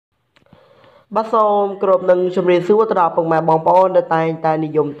បាទសូមគោរពនឹងជំរាបសួរទៅដល់ពុកម៉ែបងប្អូនដែលតែងតែនិ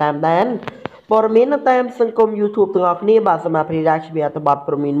យមតាមដានព័ត៌មាននៅតាមសង្គម YouTube ទាំងអស់គ្នាបាទសម្រាប់ព្រីដាជាអត្ថបទ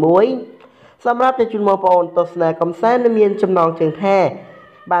ព័ត៌មានមួយសម្រាប់ជូនបងប្អូនទស្សនាកំសាន្តមានចំណងជើងថា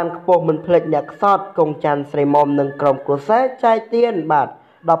បានខ្ពស់មិនភ្លេចអ្នកខ្សត់កងច័ន្ទស្រីមុំនិងក្រុមគ្រួសារចែកទានបាទ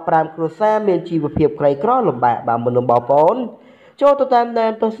15គ្រួសារមានជីវភាពក្រីក្រលំបាកបាទមុននឹងបងប្អូនចូលទៅតាមដា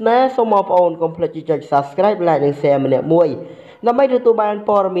នទស្សនាសូមបងប្អូនកុំភ្លេចចុច Subscribe Like និង Share ម្នាក់មួយដើម្បីទទួលបាន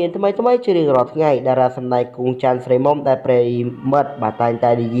ព័ត៌មានថ្មីៗជារៀងរាល់ថ្ងៃតារាសម្ដែងគង់ច័ន្ទស្រីមុំដែលប្រិមិត្តបាទតែង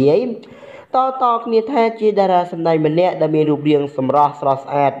តែនិយាយតគ្នាថាជាតារាសម្ដែងម្នាក់ដែលមានរូបរាងសម្រស់ស្រស់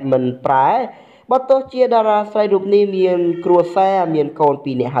ស្អាតមិនប្រែបើទោះជាតារាស្រីរូបនេះមានគ្រួសារមានកូន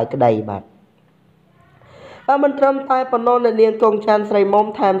2នាក់ហើយក្តីបាទមិនត្រឹមតែប៉ុណ្ណោះអ្នកនាងគង់ច័ន្ទស្រីមុំ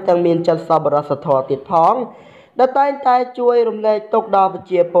ថែមទាំងមានចិត្តសប្បុរសធម៌ទៀតផងដែលតែងតែជួយរំលែកទុក្ខដល់ប្រ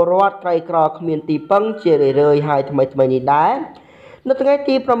ជាពលរដ្ឋក្រីក្រគ្មានទីពឹងជារឿយៗហើយថ្មីនេះដែរនៅថ្ងៃ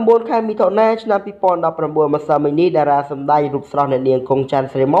ទី9ខែមិថុនាឆ្នាំ2019ម្សិលមិញនេះតារាសម្ដែងរូបស្រស់អ្នកនាងគង់ច័ន្ទ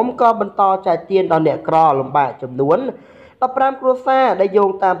ស្រីមុំក៏បន្តចែកទានដល់អ្នកក្រលំបាកចំនួន15គ្រួសារដែលយោង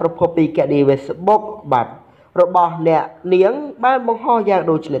តាមប្រភពពីគណនី Facebook បាទរបស់អ្នកនាងបានបង្ហោះយ៉ាង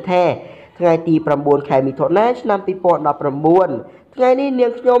ដូចនេះថាថ្ងៃទី9ខែមិថុនាឆ្នាំ2019ថ្ងៃនេះនា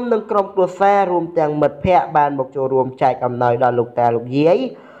ងខ្ញុំនិងក្រុមគ្រួសាររួមទាំងមិត្តភ័ក្តិបានមកចូលរួមចែកអំណោយដល់លោកតាលោកយាយ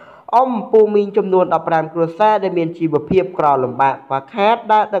អ៊ំពូមីងចំនួន15គ្រួសារដែលមានជីវភាពក្រលំបាកខ្វះខាត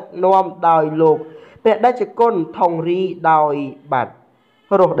ដែលដឹកនាំដោយលោកព្រះតេជគុណថងរីដោយបាទ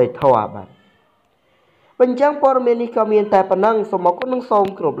រស់ដីធម៌បាទបញ្ចាំងព័ត៌មាននេះក៏មានតែប៉ុណ្ណឹងសូមអរគុណនិងសូម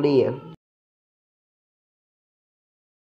គោរពលា